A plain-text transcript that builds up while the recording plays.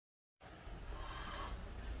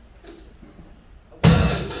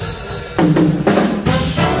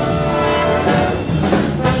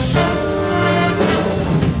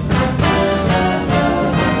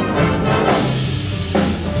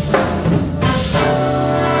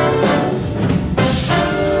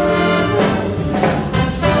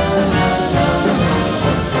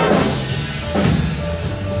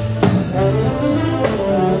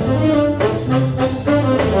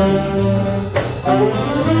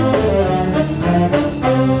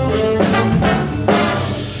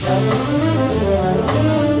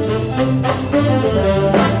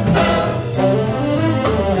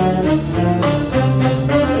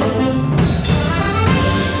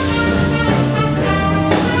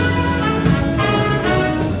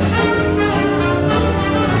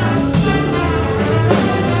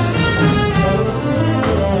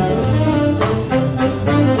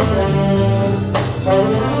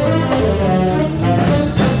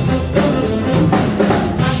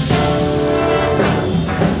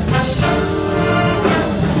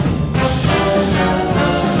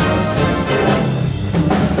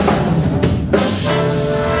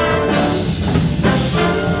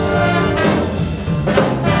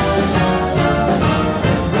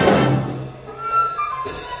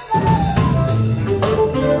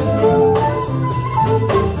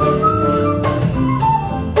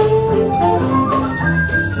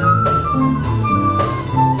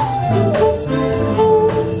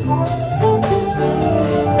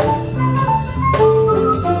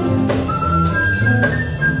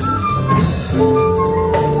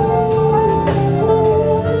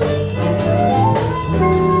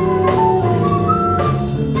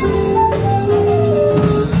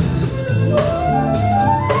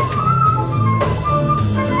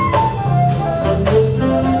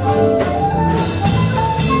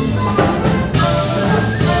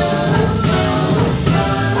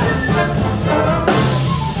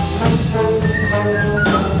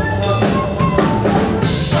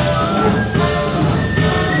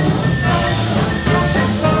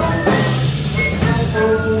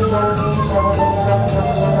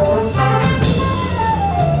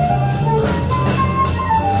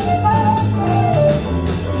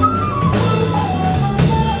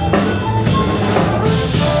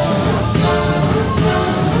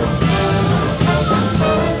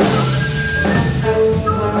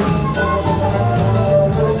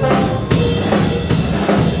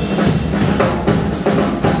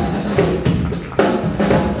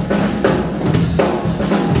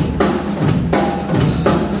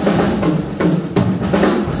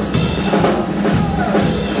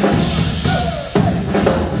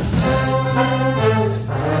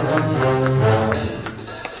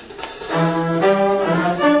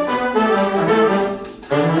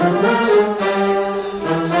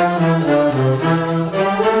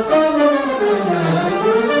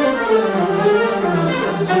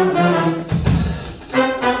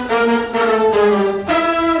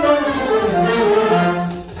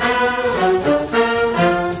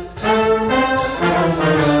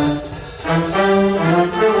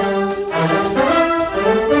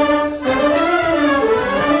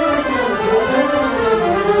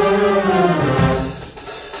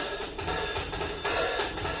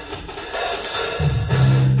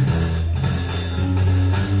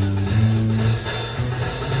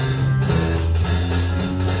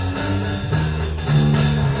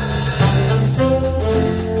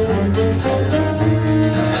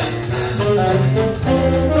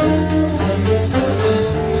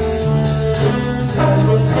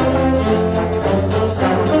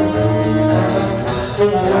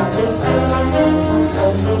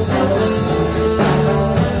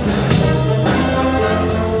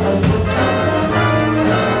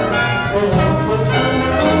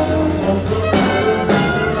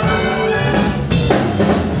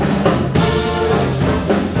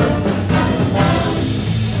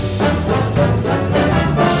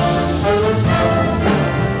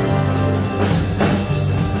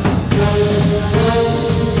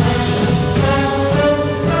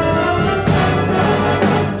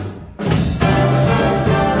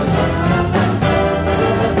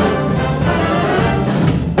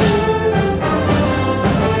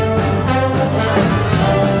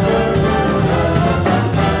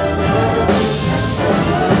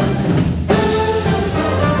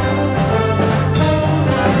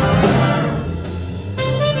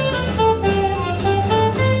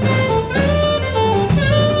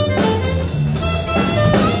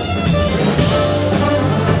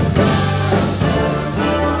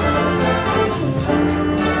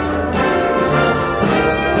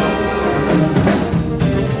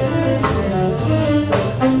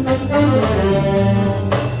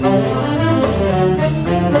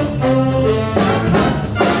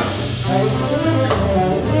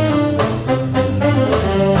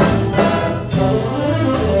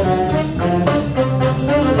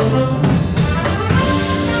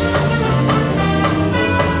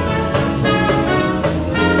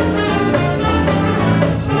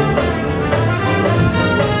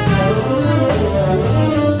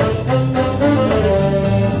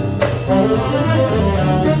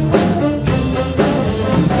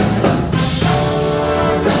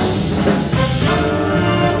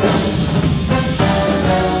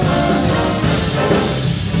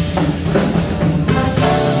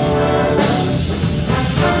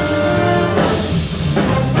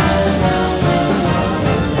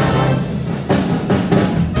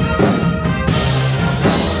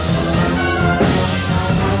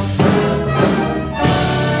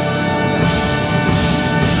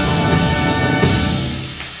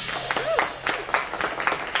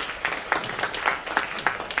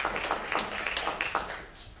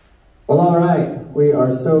Well, all right. We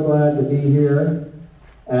are so glad to be here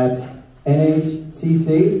at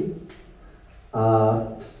NHCC.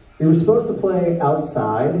 We were supposed to play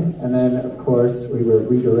outside, and then, of course, we were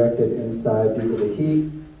redirected inside due to the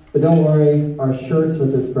heat. But don't worry, our shirts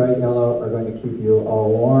with this bright yellow are going to keep you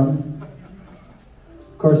all warm.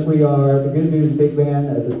 Of course, we are the Good News Big Band,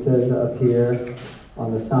 as it says up here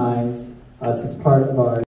on the signs. This is part of our